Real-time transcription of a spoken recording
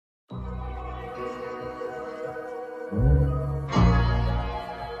That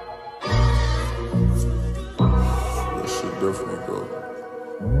shit definitely go.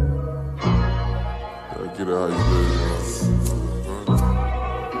 Gotta get it how you live, man.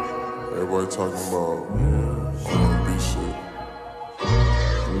 Everybody talking about R&B shit.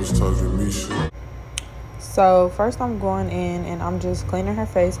 I'm just talking me shit. So first I'm going in and I'm just cleaning her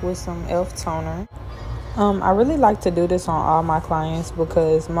face with some e.l.f. toner. I really like to do this on all my clients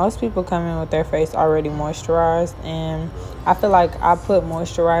because most people come in with their face already moisturized, and I feel like I put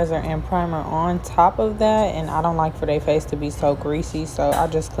moisturizer and primer on top of that, and I don't like for their face to be so greasy, so I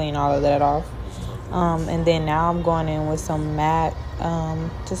just clean all of that off. And then now I'm going in with some matte,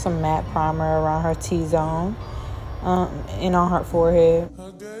 just some matte primer around her T-zone and on her forehead.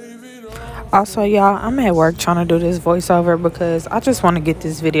 Also, y'all, I'm at work trying to do this voiceover because I just want to get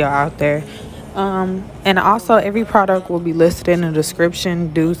this video out there. And also every product will be listed in the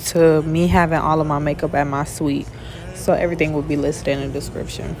description due to me having all of my makeup at my suite. So everything will be listed in the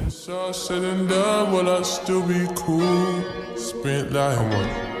description. Said and done, will I still be cool? Spent like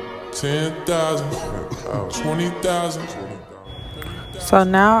 10,000, 20,000. So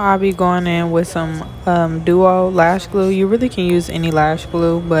now I'll be going in with some Duo lash glue. You really can use any lash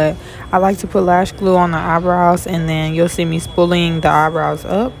glue, but I like to put lash glue on the eyebrows, and then you'll see me spooling the eyebrows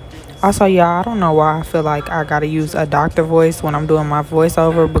up. Also, y'all, I don't know why I feel like I gotta use a doctor voice when I'm doing my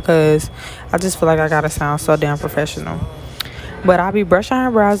voiceover, because I just feel like I gotta sound so damn professional. But I'll be brushing her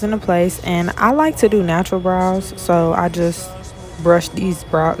brows into place, and I like to do natural brows, so I just brush these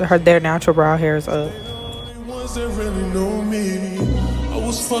their natural brow hairs up. That really know me. I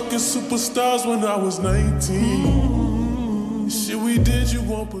was fucking superstars when I was 19. Shit we did, you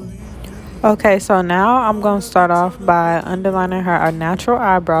won't believe. Okay, so now I'm going to start off by underlining her a natural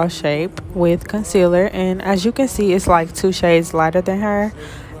eyebrow shape with concealer. And as you can see, it's like 2 shades lighter than her.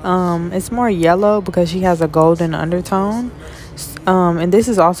 It's more yellow because she has a golden undertone. And this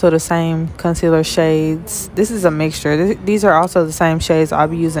is also the same concealer shades. This is a mixture. These are also the same shades I'll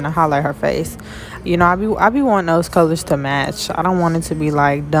be using to highlight her face. You know, I be wanting those colors to match. I don't want it to be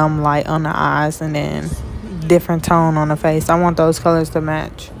like dumb light on the eyes and then different tone on the face. I want those colors to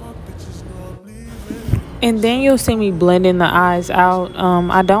match. And then you'll see me blending the eyes out.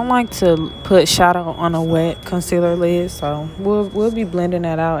 I don't like to put shadow on a wet concealer lid, so we'll be blending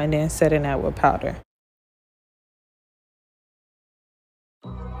that out and then setting that with powder.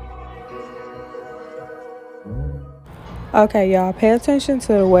 Okay, y'all, pay attention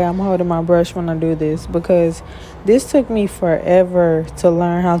to the way I'm holding my brush when I do this, because this took me forever to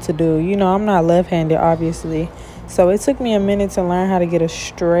learn how to do. You know, I'm not left-handed, obviously, so it took me a minute to learn how to get a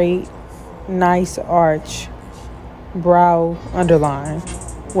straight, nice arch brow underline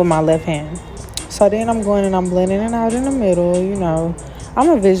with my left hand. So then I'm going and I'm blending it out in the middle. You know, I'm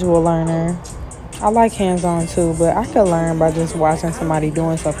a visual learner. I like hands-on too, but I could learn by just watching somebody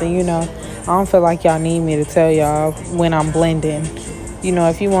doing something. You know, I don't feel like y'all need me to tell y'all when I'm blending. You know,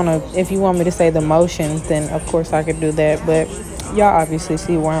 if you want me to say the motions, then of course I could do that, but y'all obviously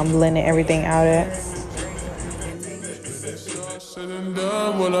see where I'm blending everything out at. Said and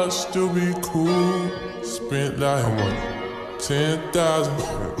done, will I still be cool? Spent like 10,000,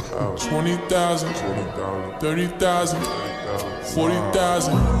 20,000, 30,000,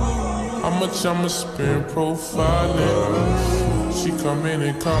 40,000. How much I'ma spend profiling? She come in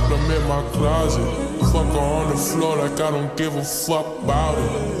and compliment my closet. Fuck her on the floor like I don't give a fuck about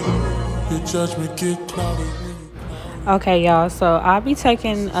it. Your judgment get clouded. Okay, y'all, so I'll be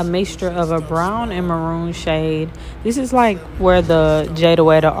taking a mixture of a brown and maroon shade. This is like where the Jayda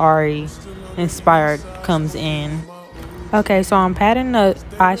Wayda Ari inspired comes in. Okay, so I'm patting the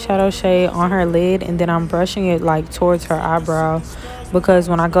eyeshadow shade on her lid, and then I'm brushing it like towards her eyebrow, because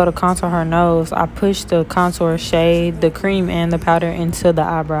when I go to contour her nose, I push the contour shade, the cream and the powder into the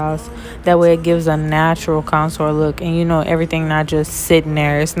eyebrows. That way it gives a natural contour look, and you know, everything not just sitting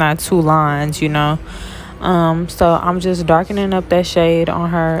there. It's not 2 lines, you know. So I'm just darkening up that shade on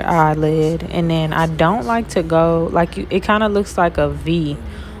her eyelid, and then I don't like to go like it kind of looks like a V.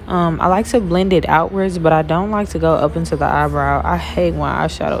 I like to blend it outwards, but I don't like to go up into the eyebrow. I hate when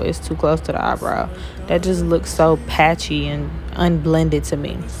eyeshadow is too close to the eyebrow. That just looks so patchy and unblended to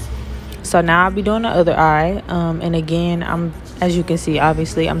me. So now I'll be doing the other eye, and again, as you can see,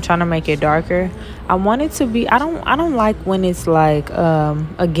 obviously I'm trying to make it darker. I want it to be, I don't like when it's like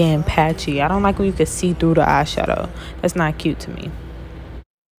again, patchy. I don't like when you can see through the eyeshadow. That's not cute to me.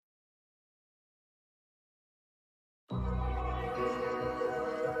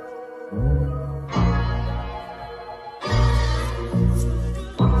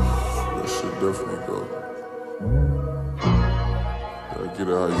 That shit definitely go. Gotta get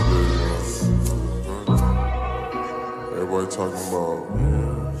it how you live, man. Everybody talking about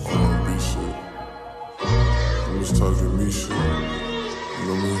R&B shit. I'm just talking me shit. You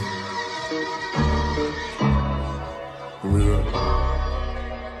know what I mean? Give me that.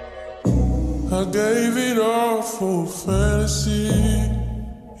 I gave it all for fantasy.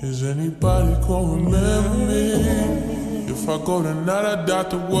 Is anybody gonna remember me? If I go tonight, I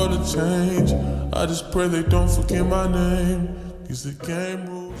doubt the world will change. I just pray they don't forget my name. Cause the game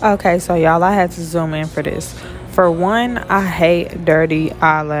rules. Okay, so y'all, I had to zoom in for this. For one, I hate dirty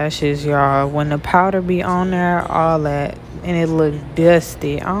eyelashes, y'all. When the powder be on there, all that, and it look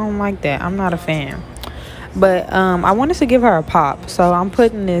dusty. I don't like that. I'm not a fan. But I wanted to give her a pop, so I'm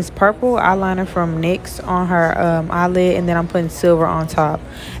putting this purple eyeliner from NYX on her eyelid, and then I'm putting silver on top.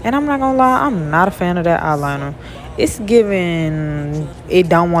 And I'm not gonna lie, I'm not a fan of that eyeliner. It's giving it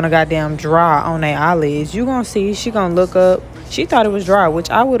don't want to goddamn dry on their eyelids. You gonna see, she gonna look up. She thought it was dry, which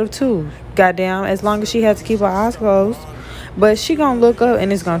I would have too, goddamn, as long as she had to keep her eyes closed. But she gonna look up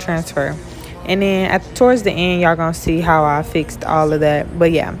and it's gonna transfer. And then towards the end, y'all gonna see how I fixed all of that.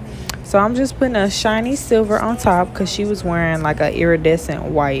 But yeah, so I'm just putting a shiny silver on top because she was wearing like a iridescent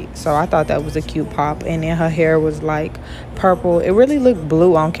white. So I thought that was a cute pop. And then her hair was like purple. It really looked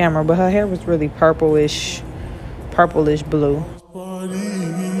blue on camera, but her hair was really purplish blue.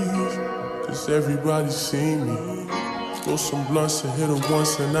 Cause everybody see me. Throw some blunts and hit her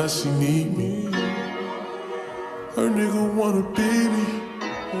once and now she need me. Her nigga wanna be me,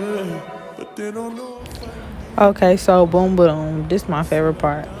 yeah, but they don't know. Okay, so boom boom, this is my favorite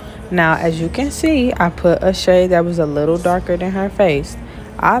part. Now as you can see, I put a shade that was a little darker than her face.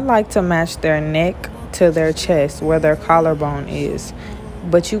 I like to match their neck to their chest where their collarbone is.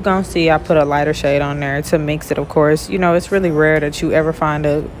 But you gonna see I put a lighter shade on there to mix it, of course. You know, it's really rare that you ever find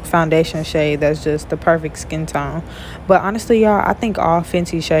a foundation shade that's just the perfect skin tone. But honestly, y'all, I think all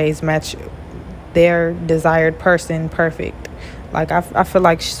Fenty shades match their desired person perfect. Like, I feel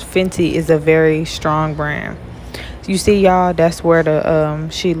like Fenty is a very strong brand. You see, y'all, that's where the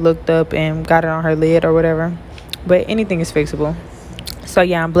she looked up and got it on her lid or whatever. But anything is fixable. So,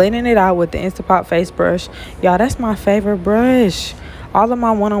 yeah, I'm blending it out with the Instapot face brush. Y'all, that's my favorite brush. All of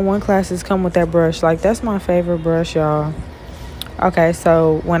my one-on-one classes come with that brush. Like, that's my favorite brush, y'all. Okay,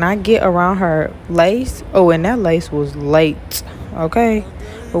 so when I get around her lace, oh, and that lace was late, okay?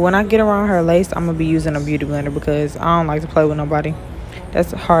 But when I get around her lace, I'm going to be using a beauty blender because I don't like to play with nobody.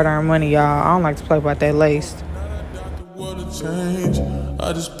 That's hard-earned money, y'all. I don't like to play about that lace.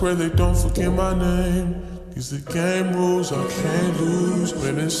 I just pray they don't forget my name. Cause the game rules, I can't lose.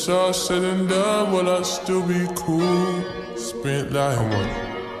 When it's all said and done, will I still be cool? Spent like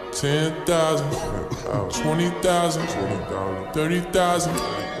 10,000, 20,000, 30,000,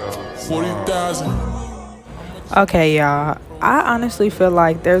 40,000. Okay, y'all. I honestly feel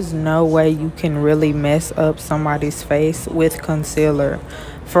like there's no way you can really mess up somebody's face with concealer.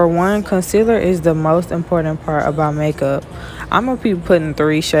 For one, concealer is the most important part about makeup. I'm going to be putting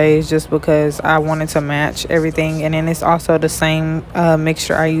 3 shades just because I wanted to match everything. And then it's also the same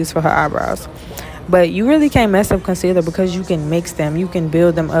mixture I use for her eyebrows. But you really can't mess up concealer because you can mix them. You can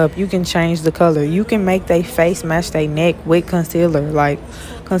build them up. You can change the color. You can make their face match their neck with concealer. Like,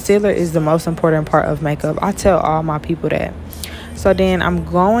 concealer is the most important part of makeup. I tell all my people that. So then I'm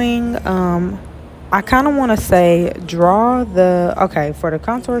going, I kind of want to say draw the, okay, for the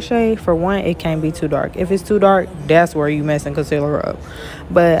contour shade, for one, it can't be too dark. If it's too dark, that's where you messing concealer up.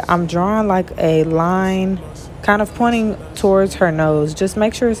 But I'm drawing like a line kind of pointing towards her nose. Just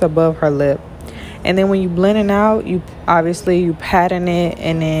make sure it's above her lip. And then when you blend it out, you patting it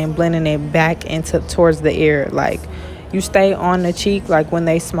and then blending it back into towards the ear. Like, you stay on the cheek, like when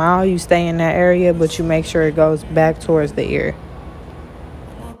they smile, you stay in that area, but you make sure it goes back towards the ear.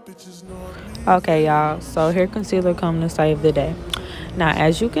 Okay, y'all, so here concealer come to save the day. Now,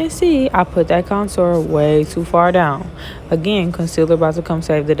 as you can see, I put that contour way too far down. Again, concealer about to come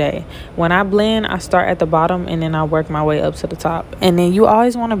save the day. When I blend, I start at the bottom and then I work my way up to the top. And then you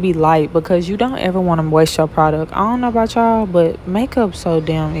always want to be light because you don't ever want to waste your product. I don't know about y'all, but makeup so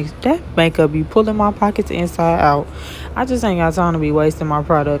damn, that makeup be pulling my pockets inside out. I just ain't got time to be wasting my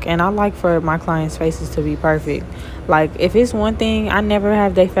product. And I like for my clients' faces to be perfect. Like, if it's one thing, I never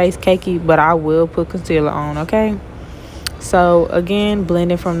have their face cakey, but I will put concealer on, okay? So again,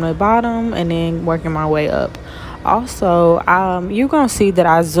 blending from the bottom and then working my way up. Also, you're gonna see that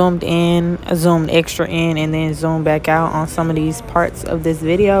I zoomed extra in and then zoomed back out on some of these parts of this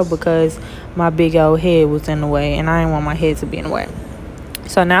video because my big old head was in the way and I didn't want my head to be in the way.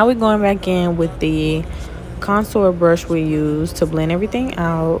 So now we're going back in with the contour brush we used to blend everything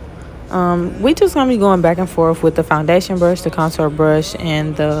out. We just gonna be going back and forth with the foundation brush, the contour brush,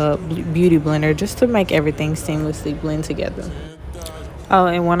 and the beauty blender, just to make everything seamlessly blend together. Oh,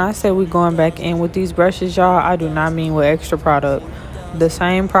 and when I say we going back in with these brushes, y'all, I do not mean with extra product. The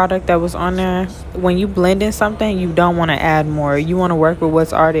same product that was on there, when you blend in something, you don't want to add more. You want to work with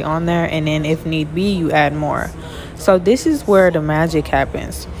what's already on there, and then if need be, you add more. So this is where the magic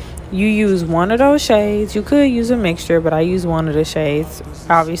happens. You use one of those shades. You could use a mixture, but I use one of the shades,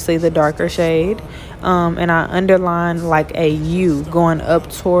 obviously the darker shade, and I underline like a U going up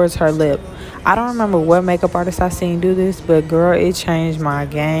towards her lip. I don't remember what makeup artist I seen do this, but girl, it changed my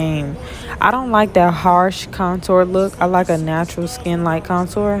game. I don't like that harsh contour look. I like a natural skin-like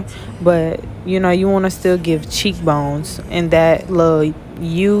contour, but you know, you want to still give cheekbones, and that little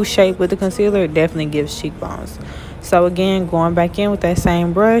U shape with the concealer definitely gives cheekbones. So again, going back in with that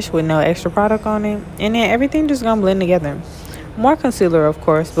same brush with no extra product on it, and then everything just gonna blend together. More concealer, of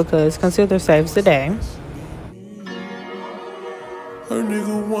course, because concealer saves the day. Her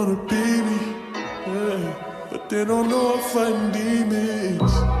nigga wanna be me, yeah, but they don't know I'm fighting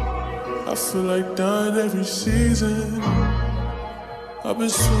demons. I feel like dying every season. I've been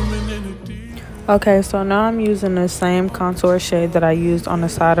swimming in the deep. Okay, so now I'm using the same contour shade that I used on the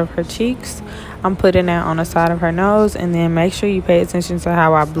side of her cheeks. I'm putting that on the side of her nose, and then make sure you pay attention to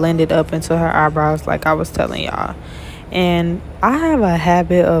how I blend it up into her eyebrows like I was telling y'all. And I have a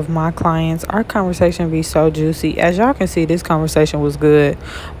habit of my clients, our conversation be so juicy. As y'all can see, this conversation was good,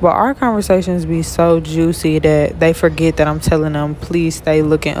 but our conversations be so juicy that they forget that I'm telling them, please stay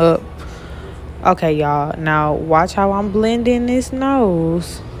looking up. Okay, y'all, now watch how I'm blending this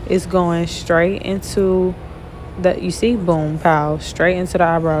nose. It's going straight into the, you see, boom, pow, straight into the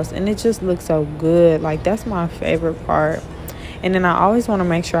eyebrows, and it just looks so good. Like, that's my favorite part. And then I always want to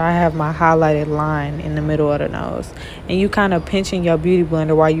make sure I have my highlighted line in the middle of the nose, and you kind of pinching your beauty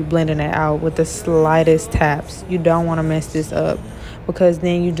blender while you blending it out with the slightest taps. You don't want to mess this up, because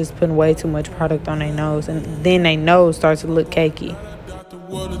then you just putting way too much product on their nose, and then their nose starts to look cakey.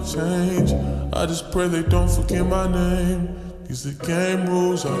 I just pray they don't forget my name. These the game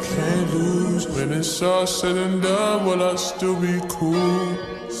rules, I can't lose. When it's all said and done, will I still be cool?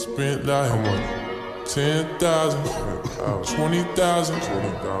 Spent like 10,000, 20,000,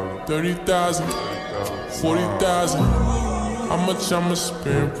 30,000, 40,000. How much I'ma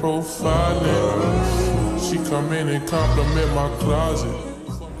spend profiling? She come in and compliment my closet.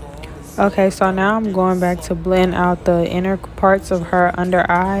 Okay, so now I'm going back to blend out the inner parts of her under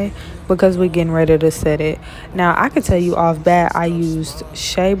eye, because we're getting ready to set it. Now, I could tell you off bat, I used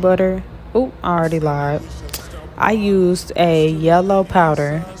shea butter. Oop, I already lied. I used a yellow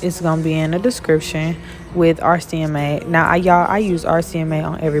powder. It's going to be in the description, with RCMA. Now, I use RCMA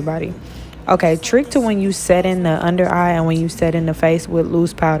on everybody. Okay, trick to when you set in the under eye and when you set in the face with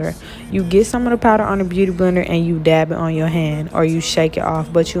loose powder. You get some of the powder on the beauty blender and you dab it on your hand, or you shake it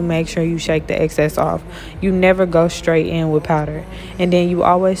off, but you make sure you shake the excess off. You never go straight in with powder. And then you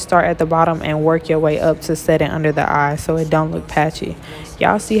always start at the bottom and work your way up to set it under the eye so it don't look patchy.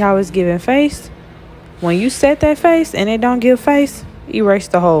 Y'all see how it's giving face? When you set that face and it don't give face, erase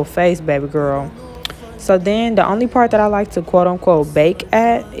the whole face, baby girl. So then the only part that I like to quote unquote bake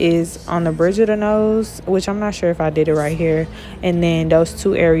at is on the bridge of the nose, which I'm not sure if I did it right here, and then those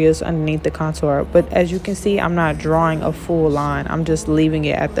two areas underneath the contour. But as you can see, I'm not drawing a full line. I'm just leaving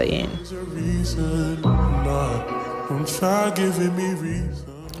it at the end.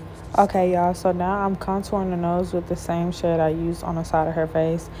 Okay, y'all, so now I'm contouring the nose with the same shade I used on the side of her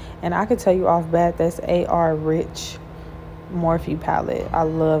face, and I could tell you off bat that's AR Rich Morphe palette. I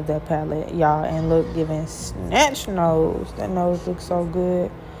love that palette, y'all. And look, giving snatch nose. That nose looks so good.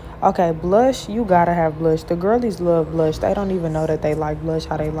 Okay, blush, you gotta have blush. The girlies love blush. They don't even know that they like blush,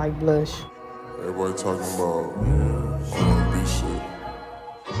 how they like blush. Everybody talking about R&B shit.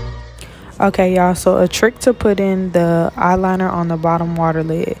 Okay, y'all, so a trick to put in the eyeliner on the bottom water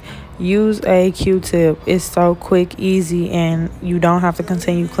lid. Use a Q-tip. It's so quick, easy, and you don't have to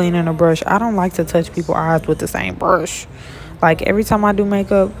continue cleaning a brush. I don't like to touch people's eyes with the same brush. Like, every time I do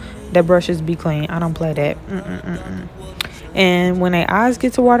makeup, the brushes be clean. I don't play that. And when their eyes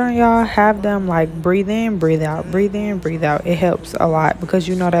get to watering, y'all, have them like breathe in, breathe out, breathe in, breathe out. It helps a lot, because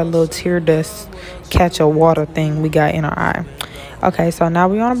you know that little tear dust catch a water thing we got in our eye. Okay, so now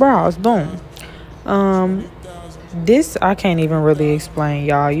we on the brows. Boom. This I can't even really explain,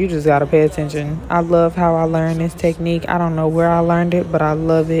 y'all. You just gotta pay attention. I love how I learned this technique. I don't know where I learned it, but I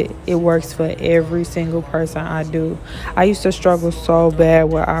love it. It works for every single person I do. I used to struggle so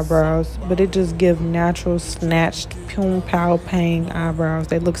bad with eyebrows, but it just gives natural snatched pum pow pang eyebrows.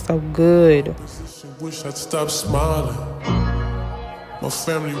 They look so good. Wish I'd stop smiling. My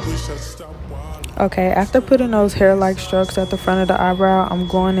family wish I'd stop wilding. Okay, after putting those hair-like strokes at the front of the eyebrow, I'm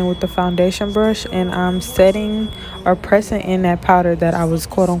going in with the foundation brush and I'm setting or pressing in that powder that I was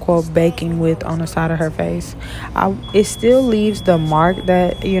quote-unquote baking with on the side of her face. It still leaves the mark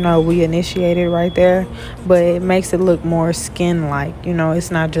that, you know, we initiated right there, but it makes it look more skin-like. You know,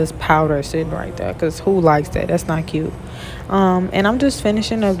 it's not just powder sitting right there, because who likes that? That's not cute. And I'm just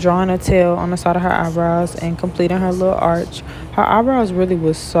finishing up drawing a tail on the side of her eyebrows and completing her little arch. Her eyebrows really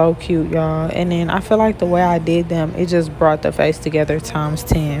was so cute, y'all. And then I feel like the way I did them, it just brought the face together times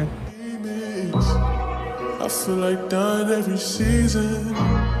 10. I feel like dying every season.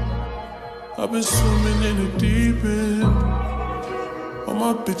 I've been swimming in the deep end. All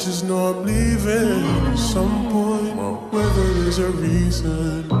my bitches know I'm leaving at some point, whether there's a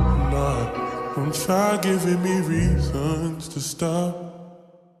reason or not. Don't try giving me reasons to stop.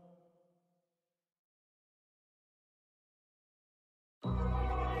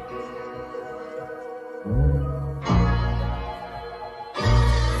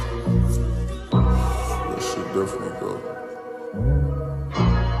 That shit definitely go.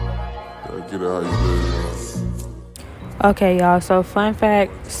 Gotta get it how you live, man. Okay, y'all, so fun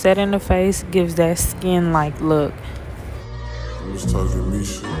fact, setting the face gives that skin-like look. I'm just talking me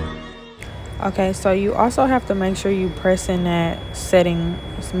shit. Okay, so you also have to make sure you press in that setting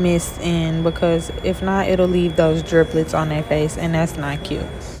mist in, because if not, it'll leave those driplets on their face, and that's not cute.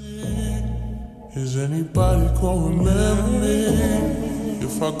 Is anybody gonna remember me?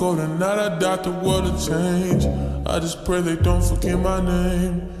 If I go tonight, I doubt the world will change. I just pray they don't forget my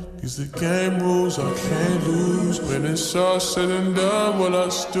name. These the game rules I can't lose. When it's all said and done, will I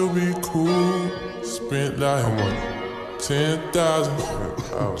still be cool? Spent like 10,000,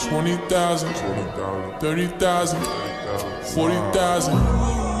 20,000, 30,000, 40,000.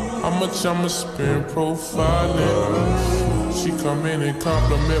 How much I'ma spend profiling? She come in and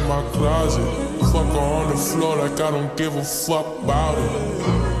compliment my closet. Fuck her on the floor like I don't give a fuck about it.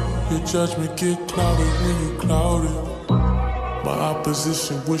 Your judgment get clouded when you clouded. My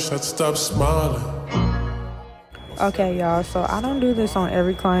opposition wish I'd stop smiling. Okay, y'all, so I don't do this on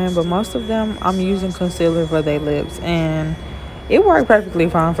every client, but most of them I'm using concealer for their lips, and it worked perfectly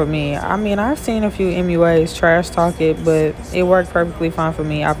fine for me. I mean, I've seen a few MUAs trash talk it, but it worked perfectly fine for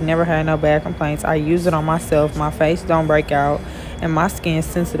me. I've never had no bad complaints. I use it on myself. My face don't break out, and my skin's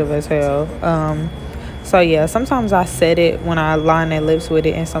sensitive as hell. So yeah, sometimes I set it when I line their lips with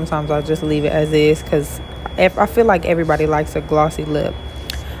it, and sometimes I just leave it as is, because I feel like everybody likes a glossy lip.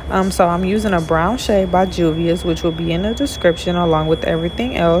 So I'm using a brown shade by Juvia's, which will be in the description along with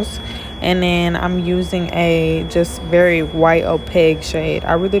everything else. And then I'm using a just very white opaque shade.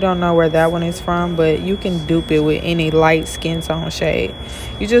 I really don't know where that one is from, but you can dupe it with any light skin tone shade.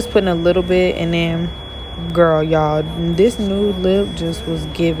 You just put in a little bit, and then, girl, y'all, this nude lip just was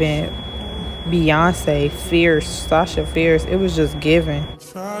giving Beyonce fierce, Sasha fierce. It was just giving.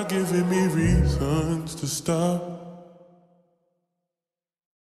 Try giving me reasons to stop.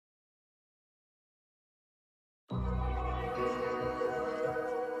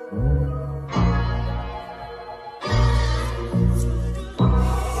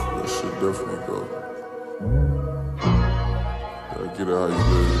 That shit definitely go. Gotta get it how you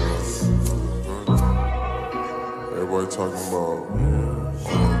live, man. Everybody talking about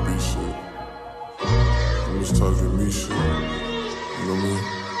R&B shit. I'm just talking me shit. You know what I mean?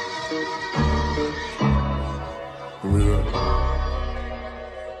 Give me that.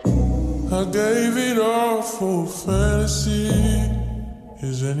 I gave it all for fantasy.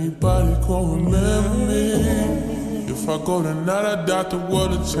 Is anybody gonna remember me? If I go tonight, I doubt the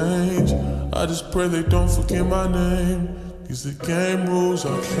world will change. I just pray they don't forget my name. These the game rules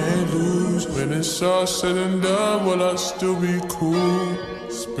I can't lose. When it's all said and done, will I still be cool?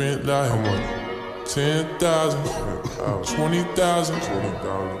 Spent like 10,000, 20,000,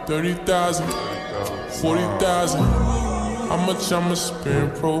 30,000, 40,000. How much I'ma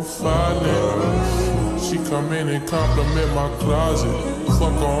spend profiling? She come in and compliment my closet.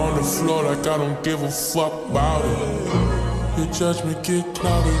 Fuck her on the floor like I don't give a fuck about it. Your judgment get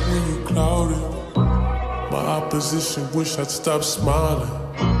clouded when you clouded. My opposition wish I'd stop smiling.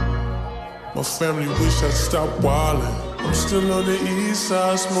 My family wish I'd stop wilding. I'm still on the east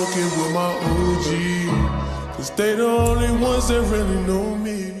side smoking with my OG, 'cause they the only ones that really know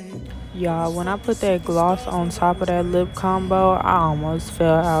me. Y'all, when I put that gloss on top of that lip combo, I almost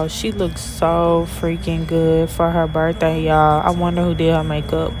fell out. She looks so freaking good for her birthday, y'all. I wonder who did her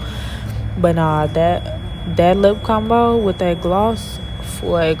makeup. But nah, that lip combo with that gloss,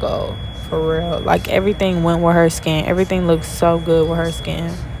 fuego, for real. Like, everything went with her skin. Everything looks so good with her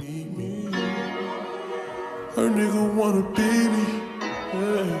skin. Her nigga wanna be me.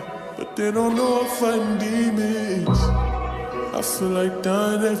 They don't know I'm fighting demons. I feel like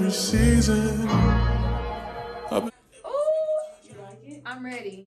dying every season. I'm ready.